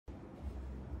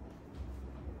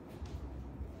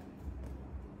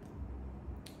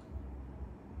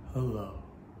Hello.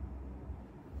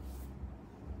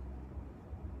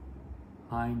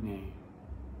 My name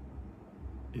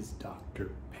is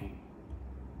Dr. Payne.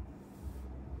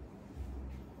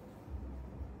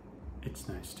 It's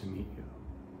nice to meet you.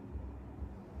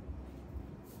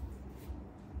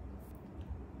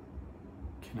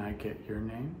 Can I get your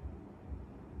name?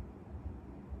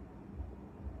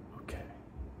 Okay.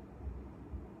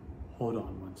 Hold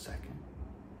on 1 second.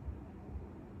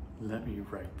 Let me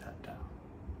write that down.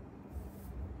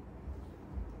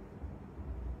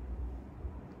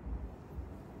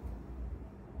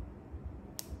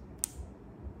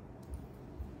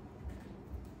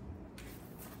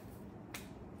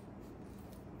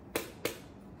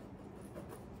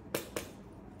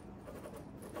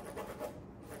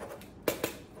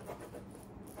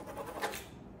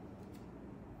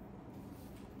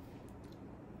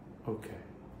 Okay.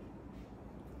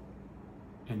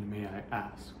 And may I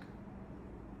ask,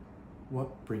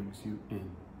 what brings you in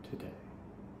today?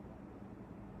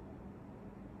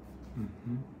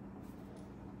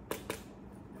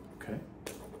 Okay.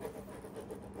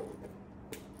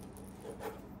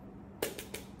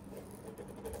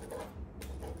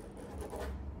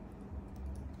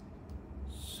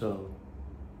 So,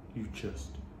 you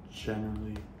just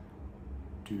generally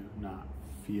do not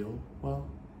feel well?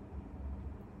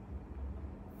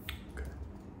 Okay.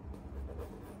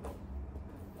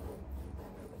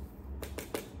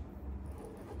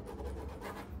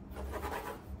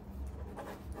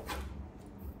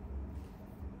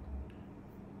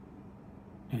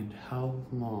 And how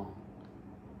long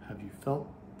have you felt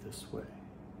this way?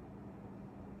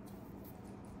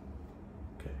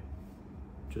 Okay,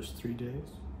 just 3 days?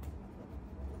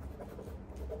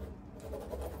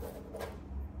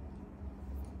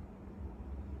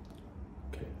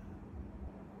 Okay,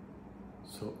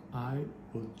 so I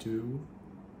will do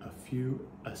a few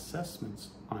assessments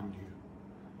on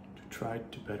you to try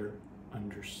to better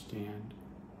understand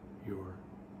your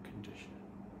condition.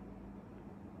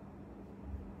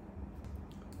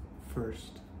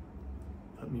 First,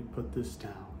 let me put this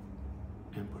down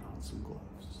and put on some gloves.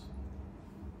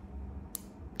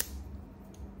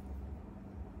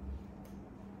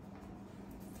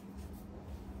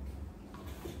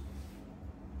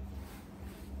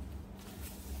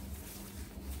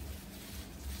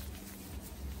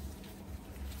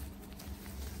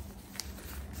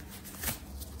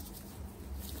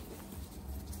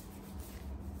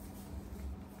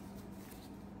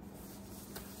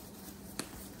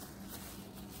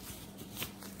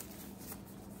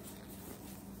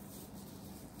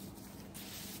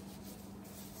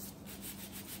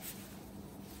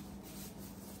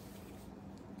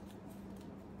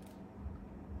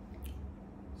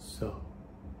 So,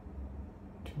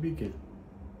 to begin,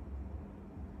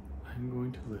 I'm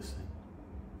going to listen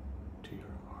to your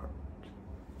heart.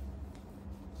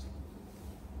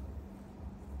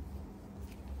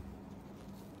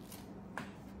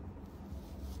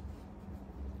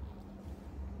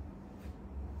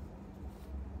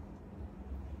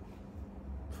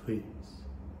 Please,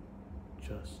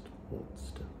 just hold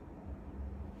still.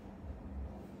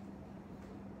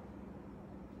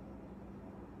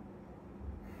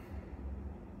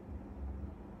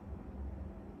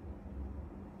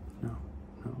 No,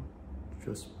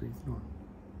 just breathe normal.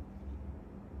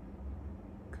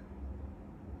 Okay.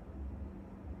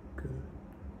 Good,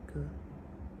 good.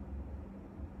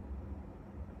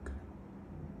 Okay.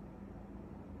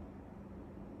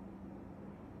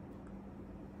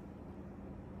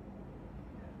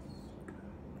 Yes, good.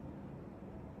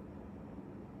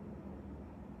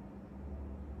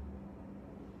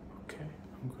 Okay,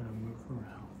 I'm going to move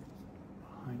around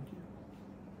behind you.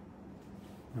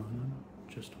 No,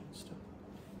 just hold still.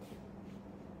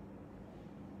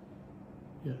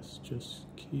 Yes, just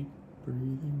keep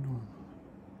breathing normally.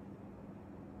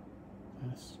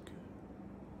 That's good.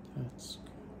 That's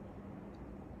good.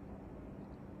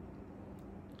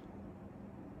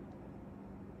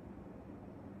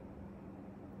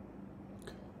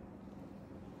 Okay.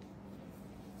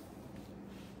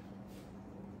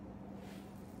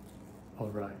 All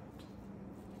right.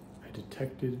 I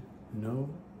detected no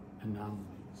anomalies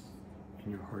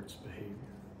in your heart's behavior.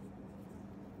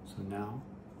 So now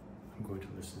I'm going to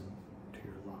listen to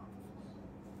your lungs.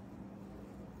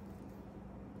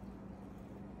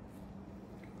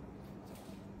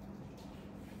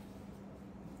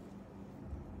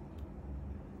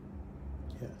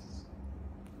 Yes.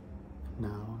 Now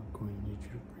I'm going to need you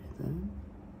to breathe in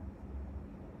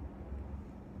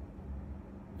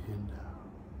and out.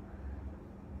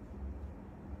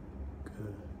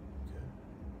 Good, good.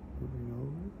 Moving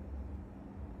over.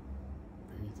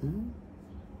 Breathe in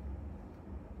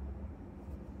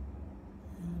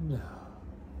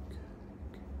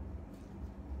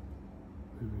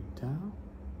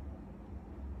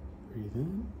Breathe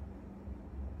in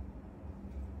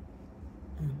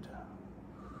and out.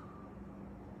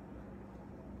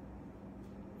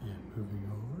 And moving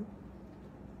over.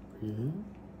 Breathe in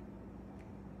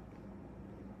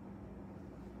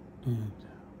and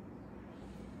out.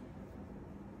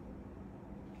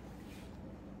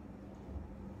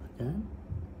 Again,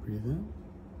 breathe in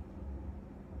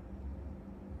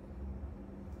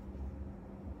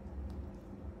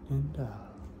and out.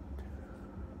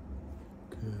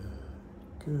 Good,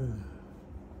 good.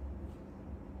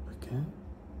 Again,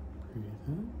 breathe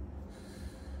in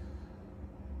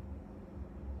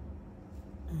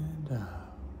and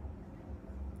out.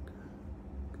 Good.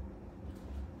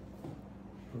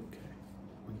 Okay,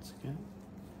 once again,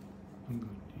 I'm going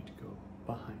to need to go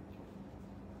behind you.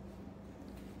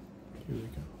 Here we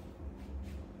go.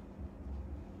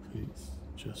 Please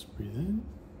just breathe in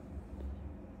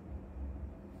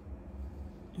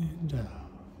and out.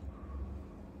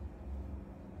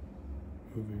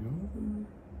 Moving over,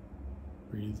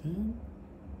 breathe in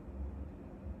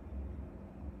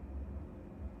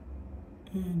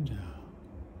and out.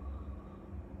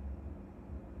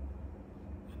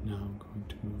 And now I'm going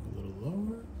to move a little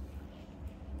lower.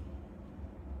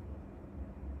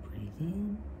 Breathe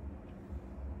in.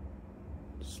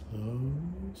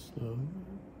 Slowly, slowly,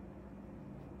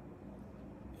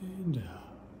 and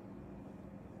out.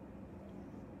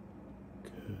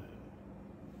 Good,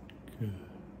 good.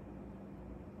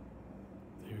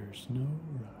 There's no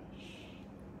rush.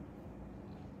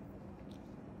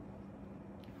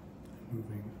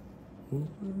 Moving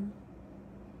over.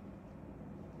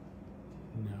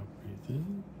 Now breathe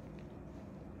in.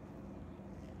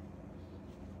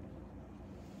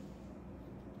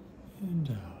 And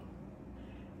out.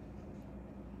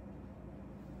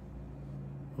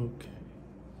 Okay,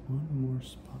 one more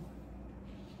spot.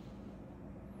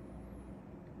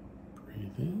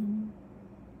 Breathe in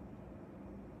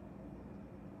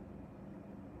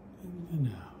and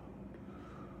then out.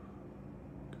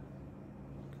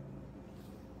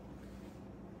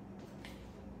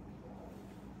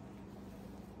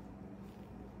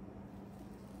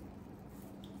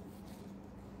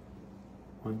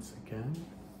 Once again,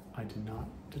 I did not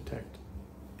detect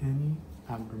any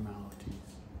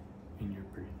abnormalities in your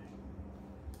breathing.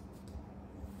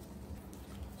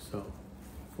 So,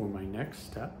 for my next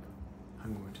step,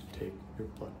 I'm going to take your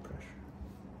blood pressure.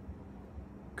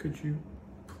 Could you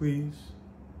please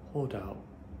hold out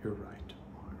your right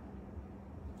arm?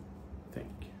 Thank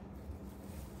you.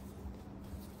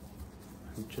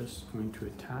 I'm just going to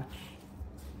attach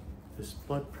this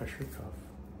blood pressure cuff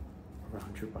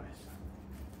around your bicep.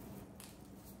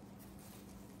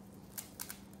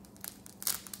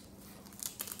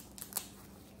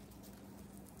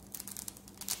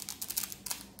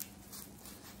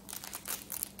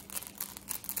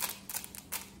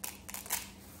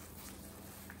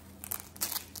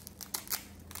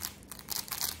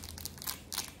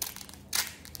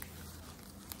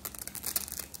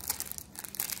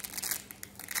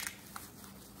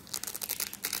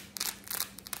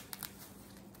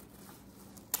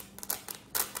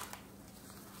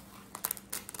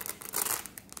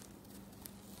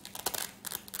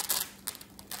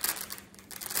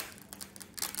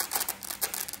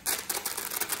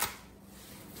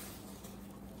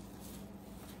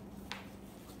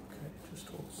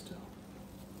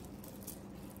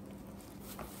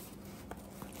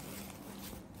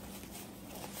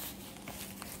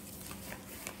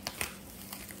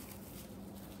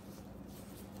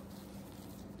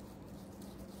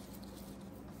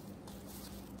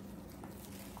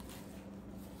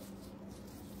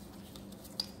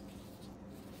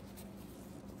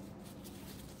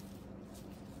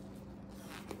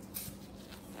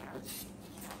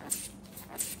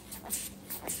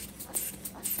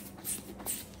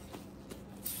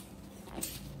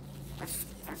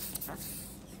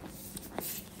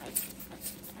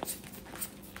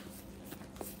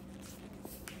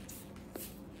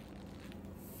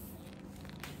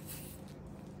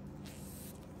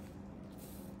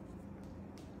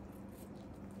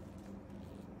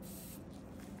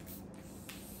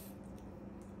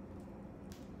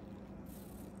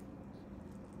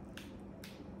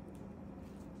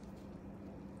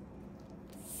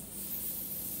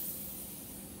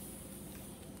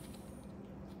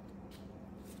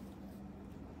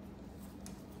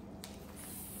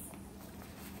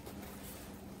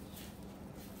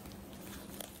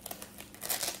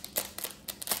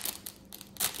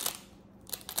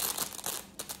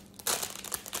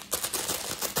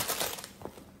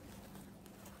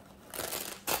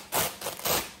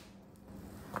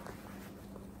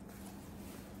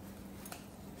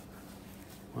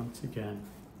 Once again,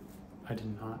 I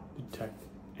did not detect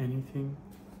anything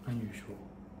unusual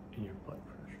in your blood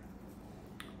pressure.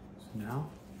 So now,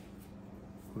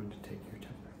 I'm going to take your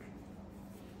temperature.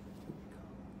 Here we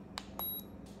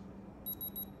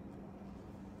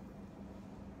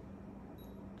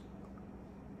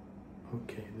go.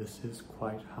 Okay, this is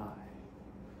quite high.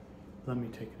 Let me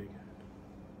take it again.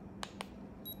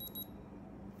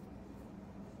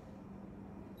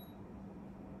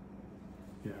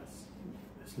 Yes,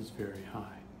 this is very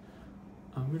high.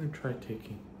 I'm going to try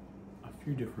taking a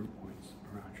few different points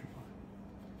around your body.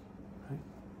 Right?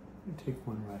 I'm going to take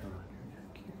one right around your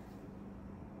neck here.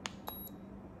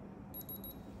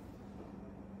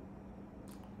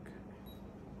 Okay.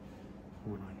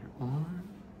 One on your arm.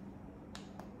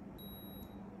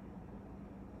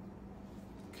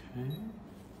 Okay.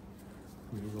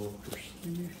 Let me roll up your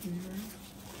sleeve here.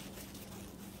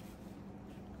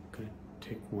 Okay,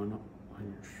 take one up on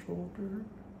your shoulder.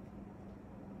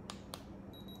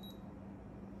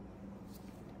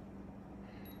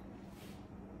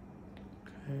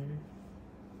 Okay.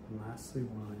 And lastly,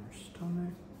 one on your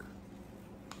stomach.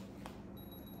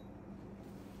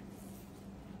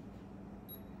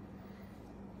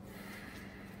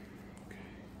 Okay.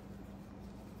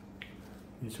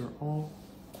 These are all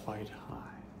quite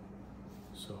high.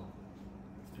 So,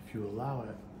 if you allow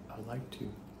it, I'd like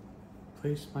to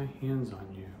place my hands on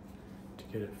you to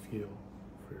get a feel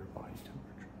for your body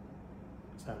temperature.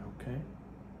 Is that okay?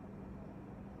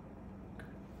 Okay.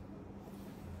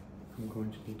 I'm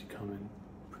going to need to come in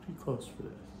pretty close for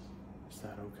this. Is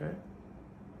that okay?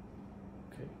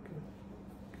 Okay, good.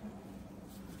 Okay.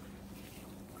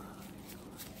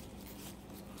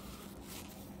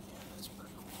 That's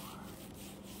pretty warm.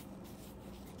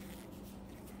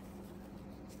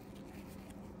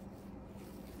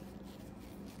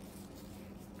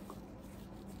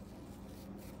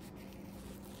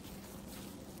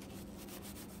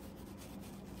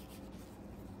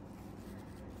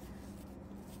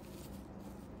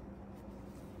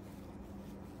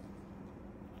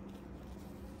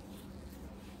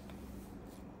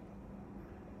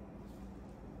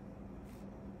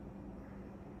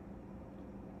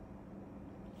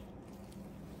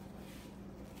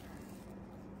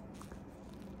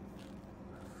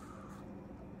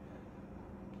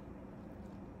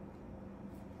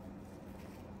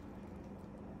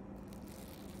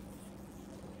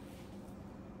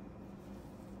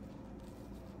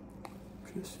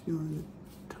 Just feeling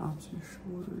the tops of your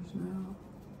shoulders now.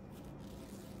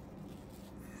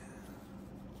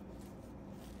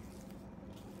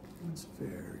 It's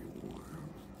very warm.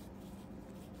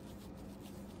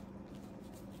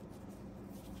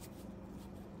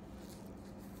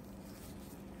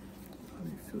 Let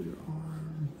me feel your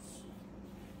arms.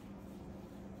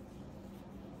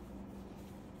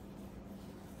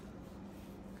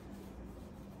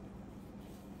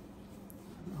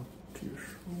 And up to your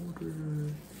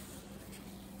shoulders.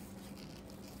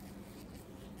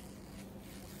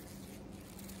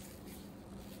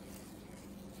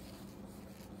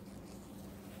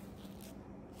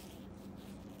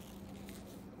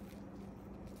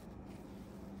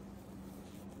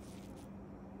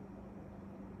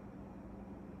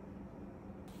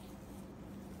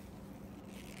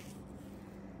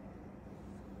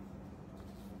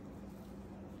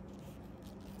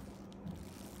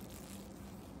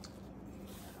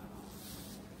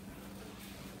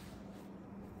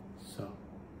 So,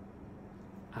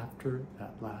 after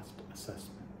that last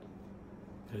assessment,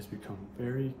 it has become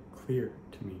very clear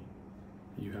to me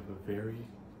that you have a very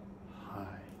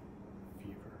high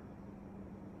fever.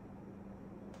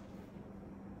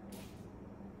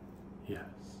 Yes,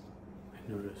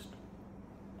 I noticed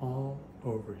all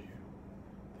over you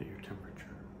that your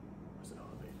temperature was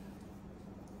elevated.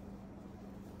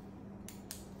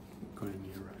 I'm going to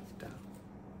need to write it down.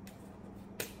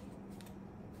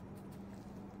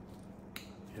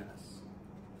 Yes.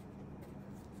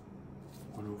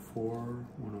 104,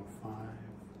 105,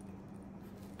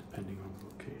 depending on the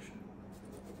location.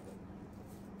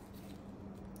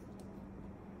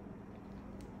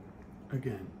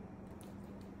 Again,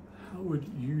 how would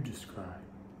you describe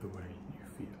the way you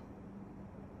feel?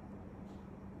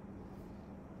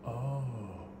 Oh,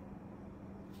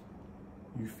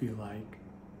 you feel like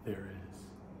there is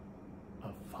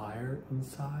a fire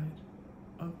inside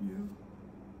of you?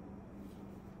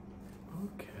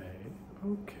 Okay,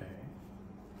 okay.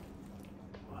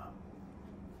 Well,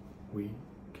 we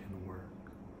can work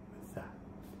with that.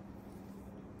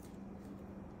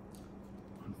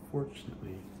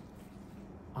 Unfortunately,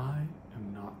 I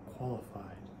am not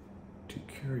qualified to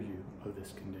cure you of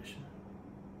this condition.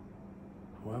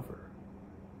 However,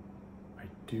 I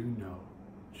do know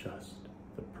just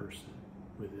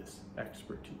with this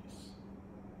expertise.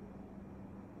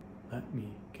 Let me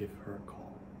give her a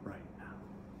call right now.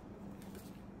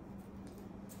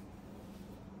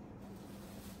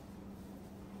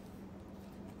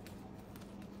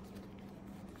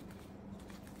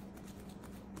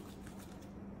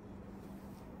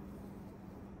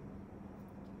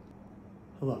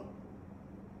 Hello.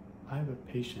 I have a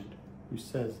patient who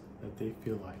says that they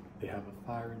feel like they have a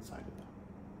fire inside of them.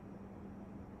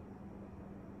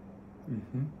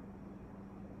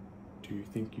 Do you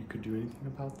think you could do anything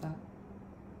about that?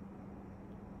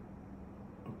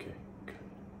 Okay, good.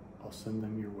 I'll send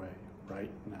them your way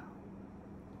right now.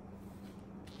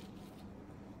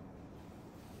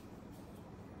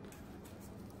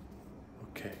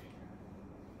 Okay.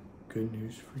 Good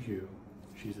news for you.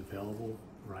 She's available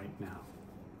right now.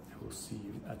 I will see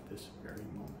you at this very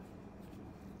moment.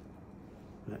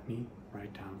 Let me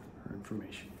write down her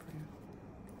information for you.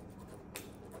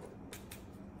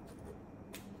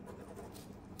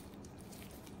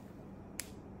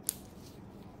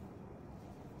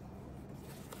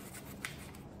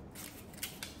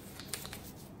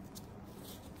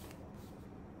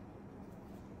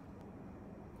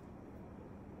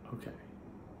 Okay,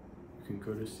 you can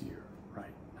go to see her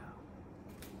right now.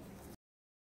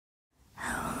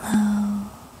 Hello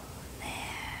there.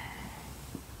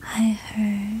 I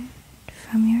heard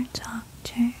from your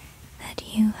doctor that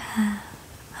you have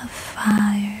a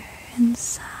fire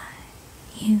inside.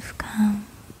 You've come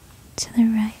to the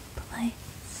right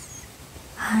place.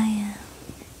 I am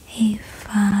a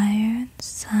fire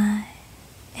inside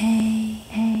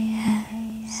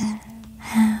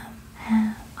AFireInsideASMR,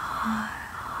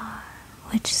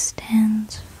 which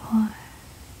stands for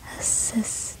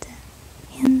Assistant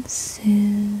in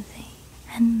Soothing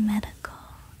and Medical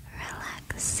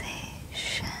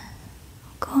Relaxation.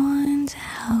 I'm going to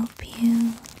help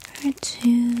you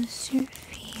reduce your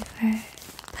fever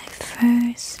by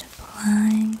first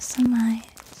applying some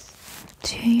ice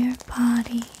to your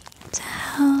body to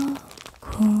help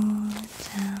cool it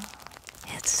down.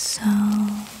 It's so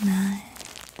nice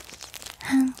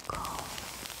and cold.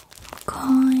 I'm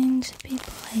going to be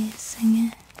placing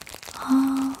it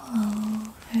all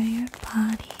over your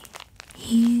body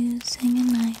using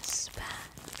an ice bath.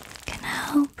 Can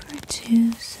help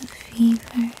reduce the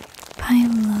fever by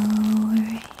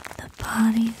lowering the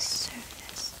body's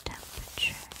surface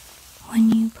temperature. When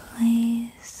you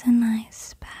place an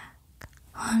ice pack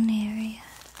on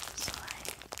areas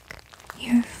like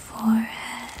your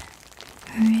forehead,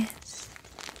 wrist,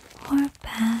 or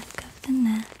back of the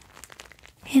neck,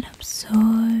 it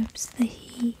absorbs the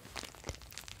heat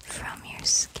from your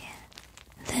skin.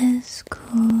 This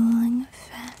cooling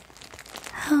effect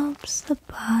helps the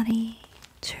body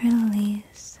to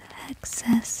release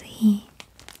excess heat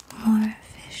more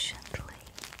efficiently,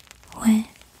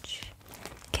 which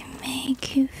can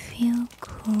make you feel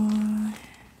cooler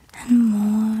and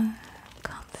more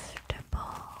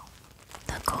comfortable.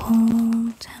 The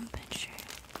cold temperature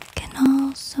can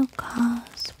also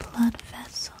cause blood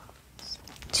vessels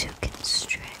to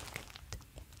constrict,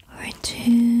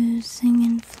 reducing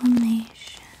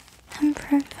inflammation and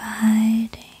providing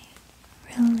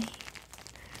relief.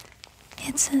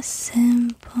 It's a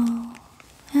simple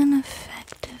and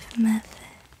effective method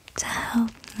to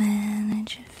help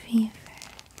manage a fever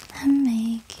and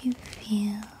make you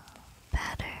feel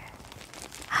better.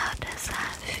 How does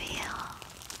that feel?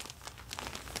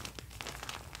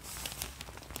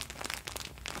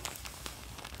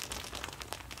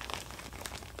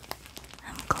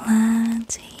 I'm glad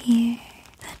to hear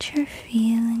that you're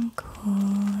feeling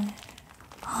cooler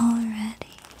already.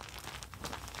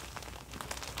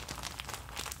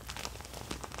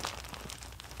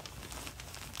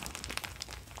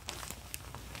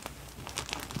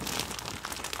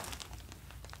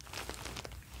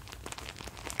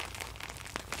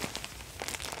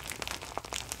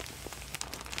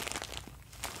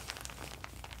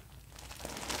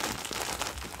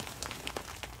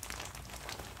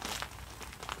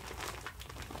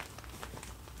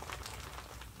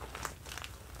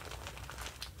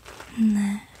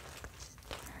 Next,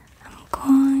 I'm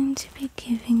going to be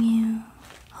giving you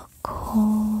a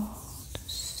cold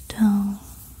stone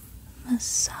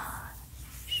massage.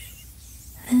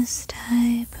 This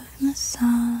type of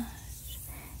massage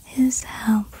is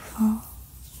helpful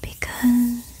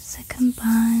because it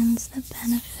combines the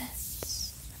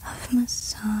benefits of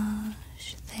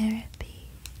massage therapy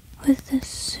with the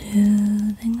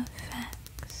soothing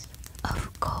effects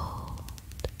of cold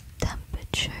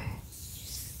temperature.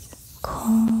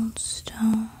 Cold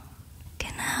stone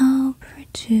can help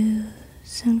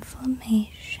reduce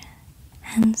inflammation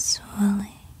and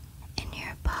swelling in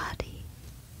your body.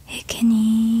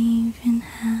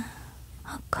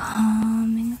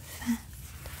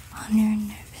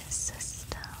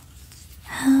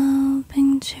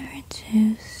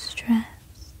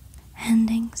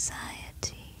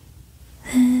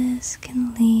 this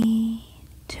can lead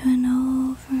to an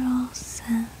overall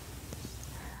sense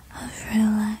of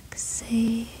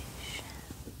relaxation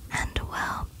and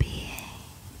well-being.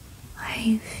 Are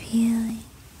you feeling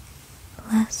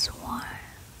less warm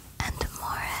and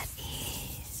more at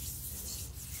ease?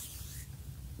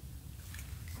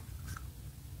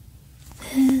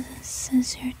 This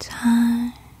is your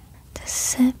time to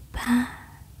sit back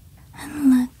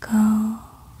and let go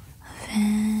of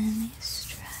any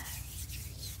stress.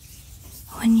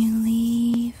 When you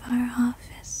leave our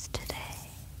office today,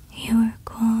 you are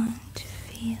going to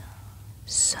feel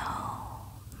so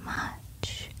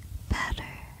much better.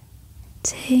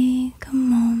 Take a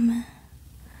moment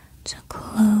to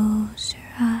close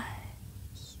your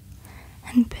eyes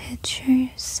and picture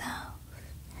yourself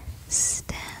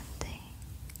standing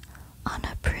on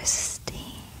a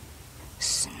pristine,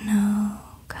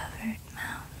 snow-covered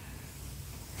mountain.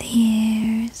 The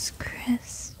air is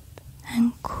crisp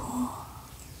and cool,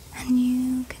 and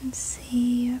you can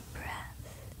see your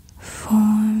breath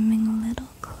forming little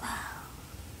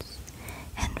clouds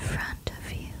in front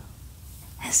of you.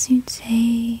 As you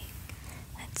take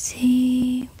a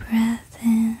deep breath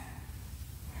in,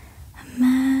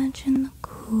 imagine the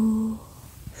cool,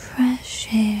 fresh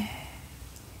air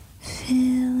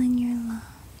filling your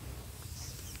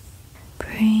lungs,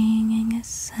 bringing a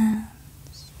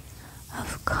sense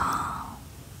of calm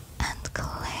and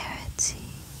clarity.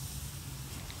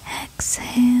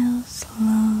 Exhale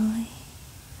slowly,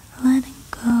 letting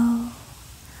go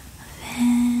of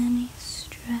any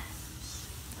stress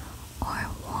or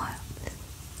warmth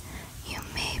you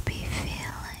may be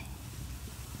feeling.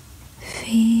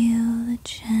 Feel the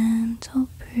gentle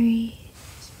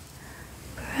breeze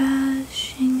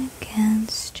brushing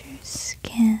against your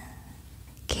skin,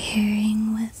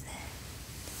 carrying with it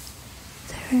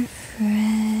the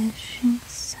refreshing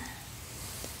scent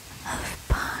of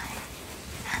pine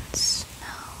and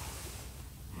snow.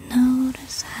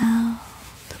 Notice how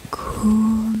the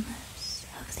coolness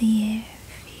of the air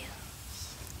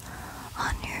feels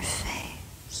on your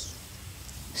face,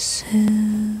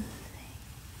 soothing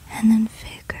and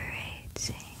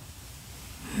invigorating.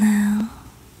 Now,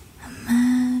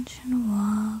 imagine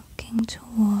walking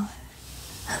toward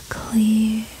a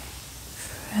clear,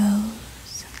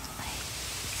 frozen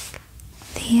lake.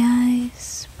 The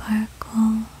ice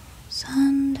sparkles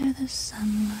under the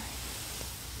sunlight,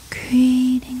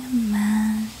 creating a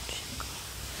magical,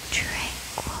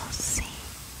 tranquil scene.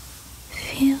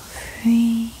 Feel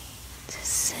free to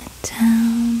sit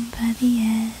down by the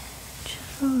edge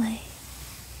of the lake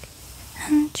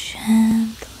and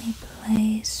gently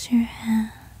place your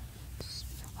hands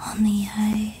on the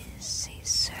icy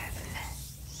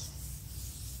surface.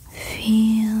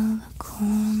 Feel the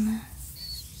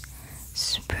coolness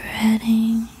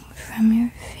spreading from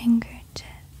your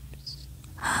fingertips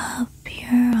up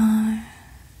your arm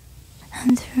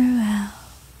and throughout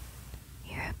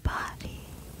your body.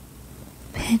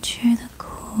 Picture the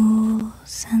cool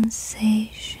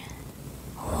sensation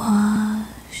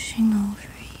washing over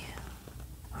you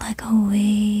like a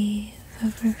wave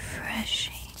of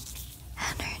refreshing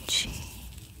energy.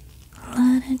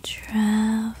 Let it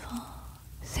travel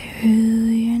through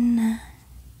your neck,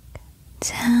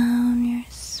 down your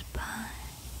spine,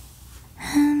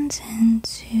 and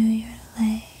into your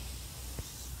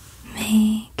legs,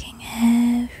 making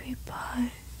every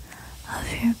part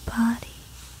of your body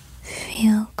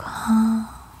feel calm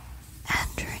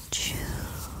and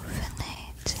rejuvenated.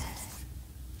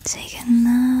 Take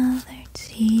another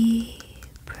deep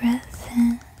breath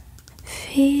in,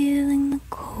 feeling the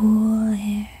cool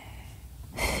air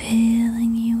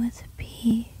filling you with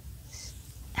peace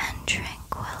and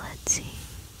tranquility.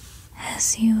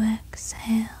 As you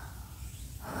exhale,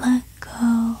 let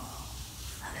go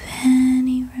of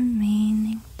any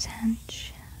remaining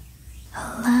tension,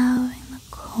 allowing the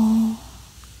cold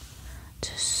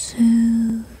to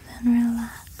soothe and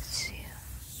relax you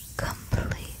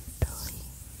completely.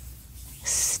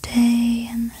 Stay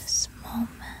in this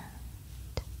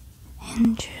moment,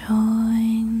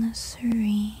 enjoying the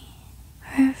serene,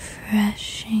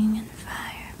 refreshing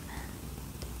environment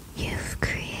you've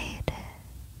created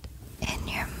in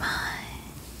your mind.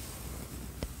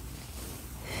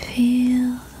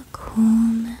 Feel the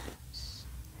coolness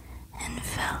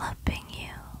enveloping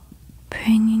you,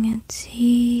 bringing a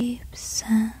deep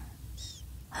sense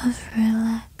of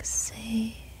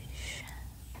relaxation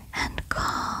and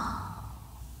calm.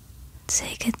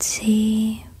 Take a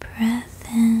deep breath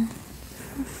in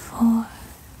for 4.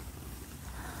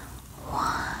 1,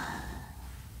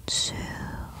 2,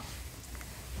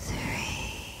 3,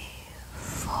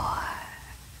 4.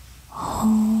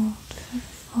 Hold for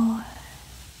 4.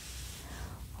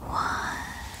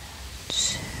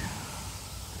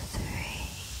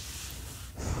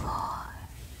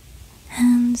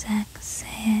 Please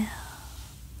exhale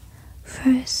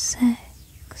for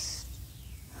 6.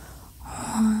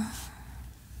 1,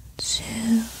 2,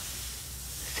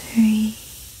 3,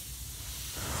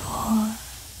 4,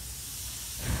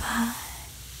 5,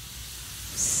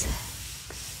 6.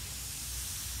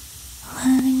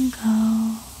 Letting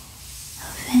go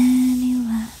of any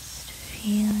last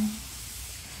feeling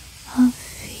of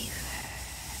fever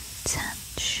and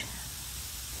tension.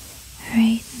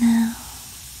 Right now,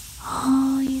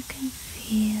 all you can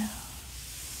feel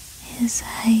is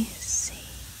icy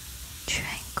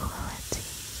tranquility,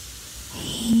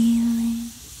 healing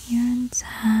your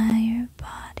entire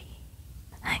body.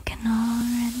 I can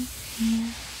already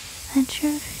feel that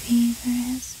your fever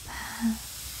has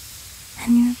passed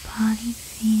and your body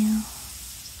feels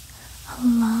a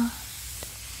lot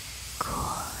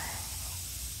cooler.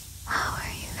 How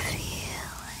are you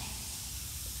feeling?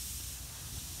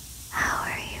 How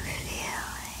are you feeling?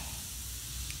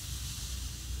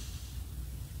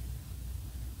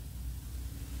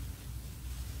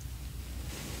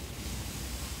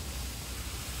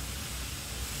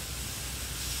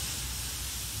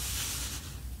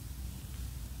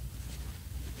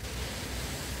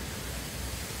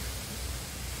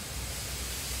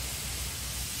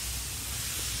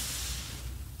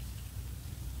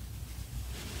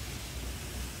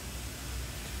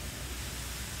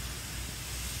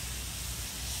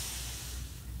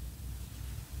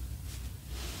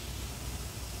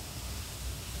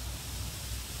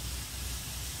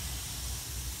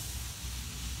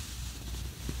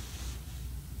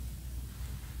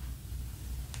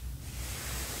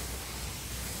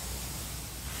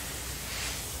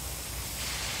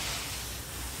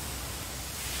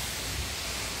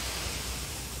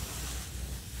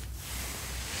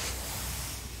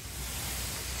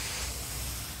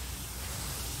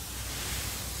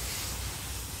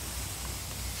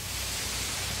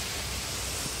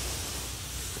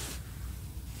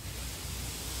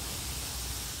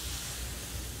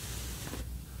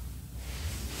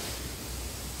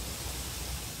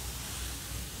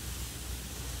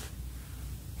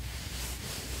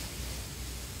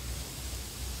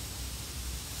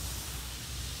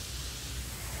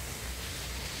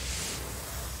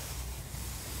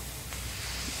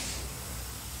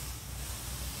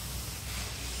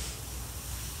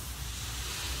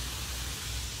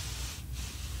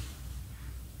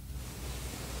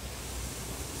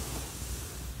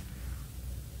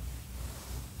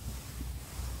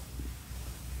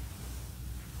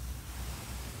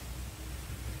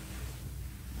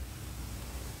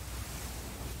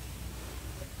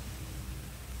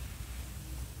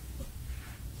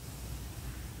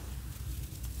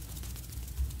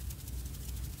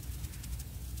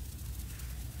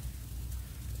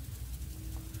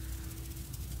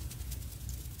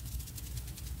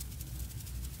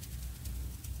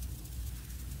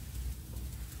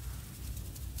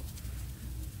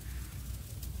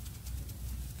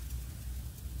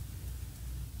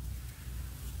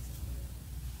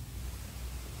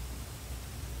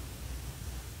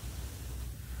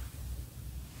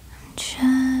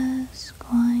 Just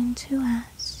going to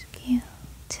ask you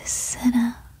to sit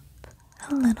up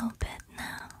a little bit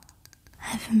now.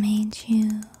 I've made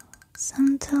you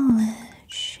some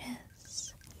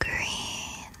delicious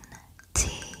green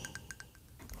tea.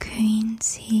 Green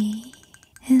tea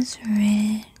is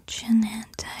rich in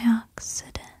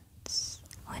antioxidants,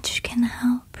 which can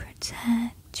help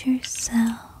protect your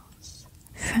cells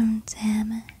from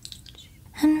damage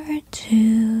and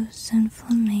reduce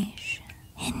inflammation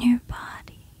in your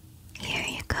body. Here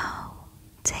you go.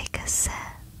 Take a sip.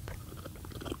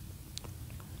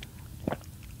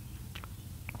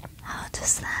 How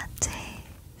does that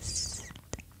taste?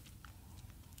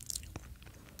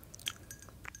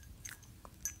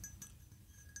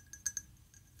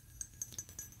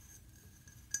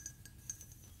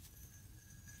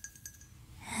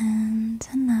 And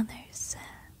another sip.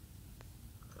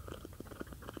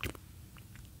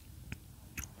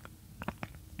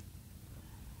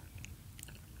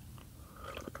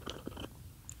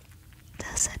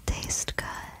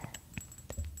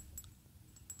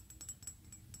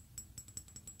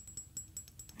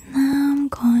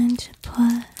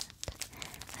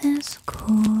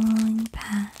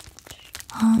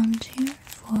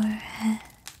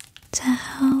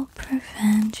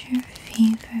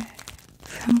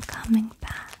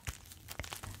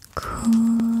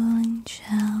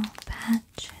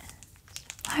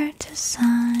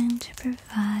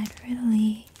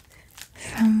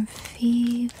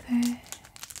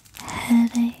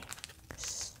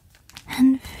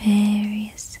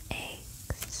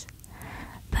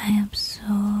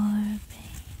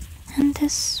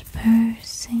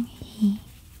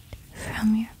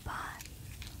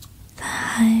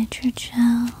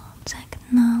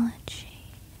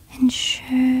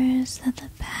 ensures that the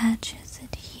patches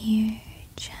adhere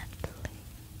gently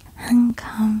and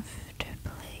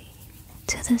comfortably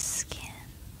to the skin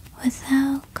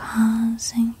without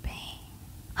causing pain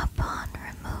upon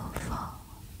removal.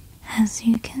 As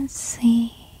you can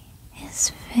see,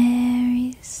 is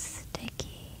very sticky,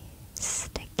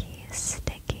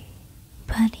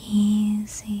 but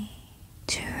easy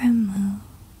to remove.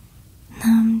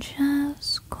 Now I'm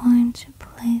just going to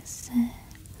place it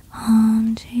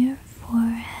onto your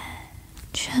forehead,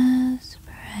 just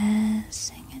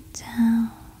pressing it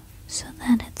down so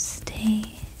that it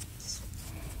stays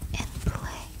in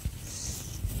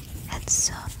place. It's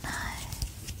so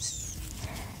nice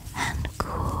and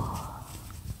cool.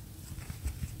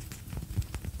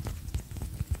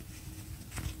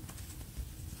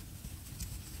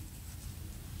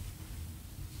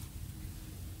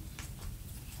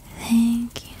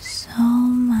 Thank you so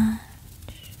much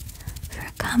for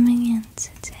coming in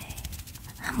today.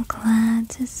 I'm glad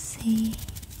to see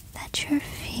that you're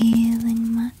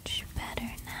feeling much better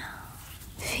now.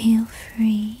 Feel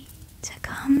free to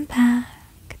come back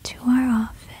to our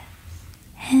office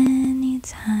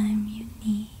anytime you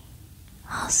need.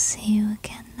 I'll see you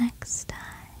again next time.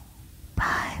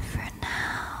 Bye.